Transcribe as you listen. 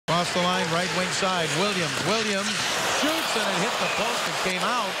across the line, right wing side. Williams shoots, and it hit the post and came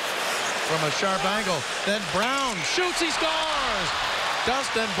out from a sharp angle. Then Brown shoots, he scores!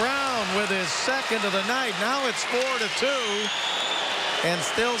 Dustin Brown with his second of the night. Now it's 4-2. And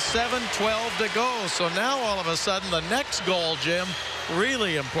still 7:12 to go. So now all of a sudden the next goal, Jim,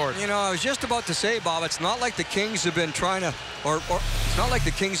 really important. You know, I was just about to say, Bob, it's not like the Kings have been trying to, or it's not like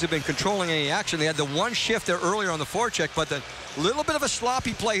the Kings have been controlling any action. They had the one shift there earlier on the forecheck, but the little bit of a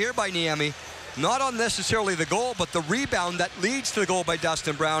sloppy play here by Niemi. Not on necessarily the goal, but the rebound that leads to the goal by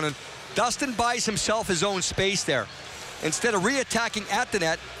Dustin Brown. And Dustin buys himself his own space there. Instead of re-attacking at the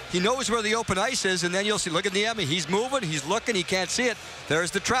net, he knows where the open ice is, and then you'll see, look at Niemi. He's moving, he's looking, he can't see it. There's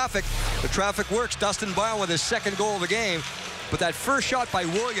the traffic. The traffic works. Dustin Brown with his second goal of the game. But that first shot by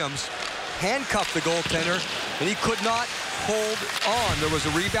Williams handcuffed the goaltender, and he could not hold on. There was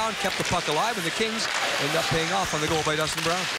a rebound, kept the puck alive, and the Kings end up paying off on the goal by Dustin Brown.